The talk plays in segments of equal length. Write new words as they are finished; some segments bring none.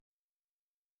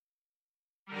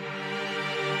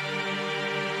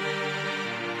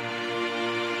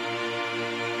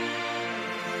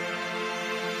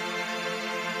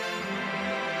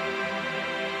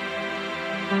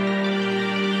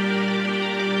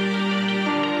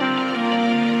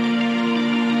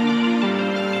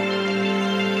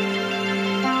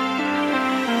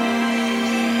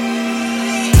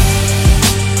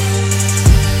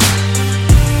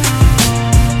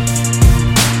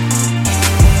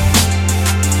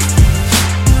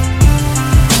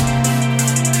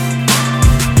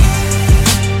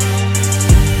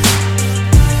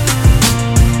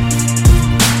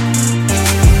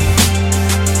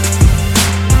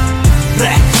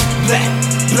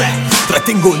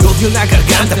Retengo el odio en la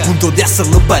garganta, a punto de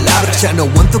hacerlo palabras. Ya no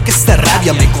aguanto que esta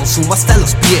rabia me consuma hasta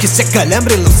los pies, que se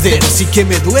acalambren los dedos y que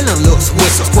me duelan los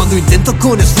huesos cuando intento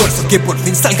con esfuerzo que por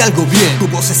fin salga algo bien. Tu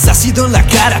voz es ácido en la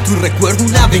cara, tu recuerdo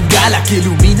una bengala que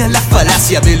ilumina la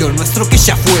falacia de lo nuestro que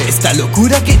ya fue. Esta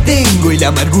locura que tengo y la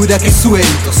amargura que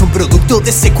suelto son producto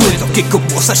de ese cuento que con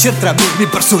vos ayer tramé. Mi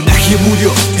personaje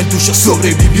murió, el tuyo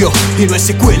sobrevivió y no hay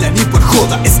secuela ni por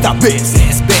joda. Esta vez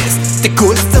te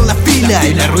colaste en la fila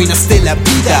y me arruinaste la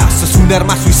vida. Sos un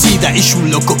arma suicida y yo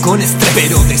un loco con estrés.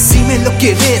 Pero decime lo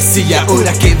que ves y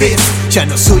ahora que ves, ya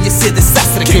no soy ese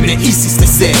desastre que me hiciste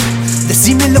ser.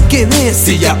 Decime lo que ves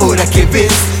y ahora que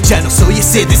ves, ya no soy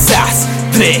ese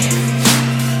desastre.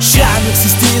 Ya no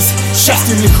existís, ya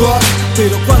estoy mejor,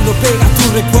 pero cuando pega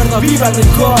tu recuerdo aviva el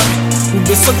rencor. Un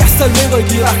beso y hasta luego, hay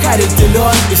que bajar el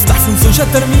telón. Esta función ya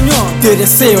terminó, te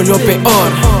deseo lo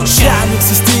peor. Ya no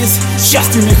existís, ya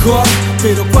estoy mejor,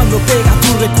 pero cuando pega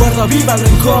tu recuerdo aviva el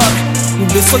rencor. Un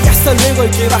beso y hasta luego, hay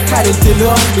que bajar el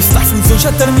telón. Esta función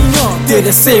ya terminó, te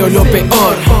deseo lo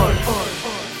peor.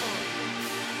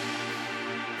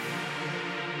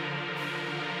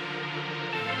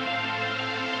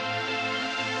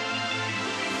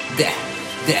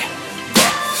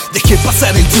 Dejé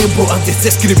pasar el tiempo antes de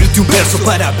escribirte un verso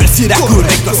para ver si era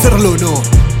correcto hacerlo o no.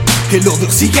 El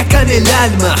odio sigue acá en el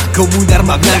alma, como un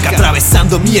arma blanca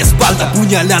atravesando mi espalda,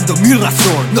 apuñalando mi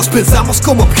razón. Nos pensamos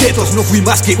como objetos, no fui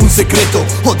más que un secreto.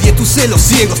 Odié tus celos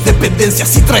ciegos,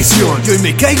 dependencias y traición. Y hoy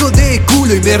me caigo de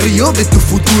culo y me río de tu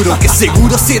futuro, que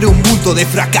seguro será un mundo de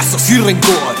fracasos y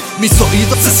rencor. Mis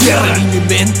oídos se cierran y mi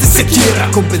mente se quiebra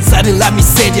con pensar en la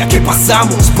miseria que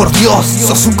pasamos. Por Dios,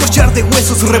 sos un collar de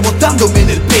huesos rebotándome en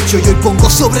el pecho, y hoy pongo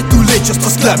sobre tu lecho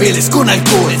estos claveles con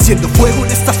alcohol. Enciendo fuego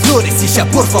en estas flores y ya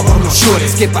por favor no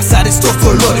llores, que pasar estos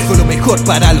dolores fue lo mejor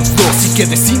para los dos. Así que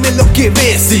decime lo que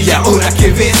ves y ahora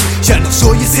que ves, ya no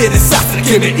soy ese desastre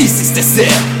que me hiciste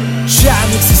ser. Ya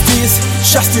no existís,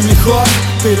 ya estoy mejor,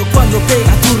 pero cuando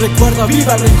pega tu recuerdo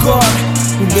aviva el rencor.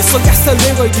 Un beso y hasta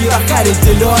luego, hay que bajar el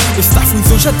telón. Esta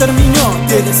función ya terminó,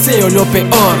 te deseo lo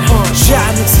peor.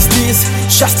 Ya no existís,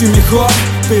 ya estoy mejor,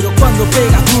 pero cuando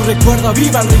pega tu recuerdo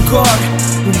aviva el rencor.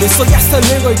 Un beso y hasta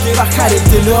luego, hay que bajar el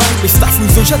telón. Esta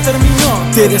función ya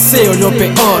terminó, te deseo lo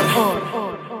peor.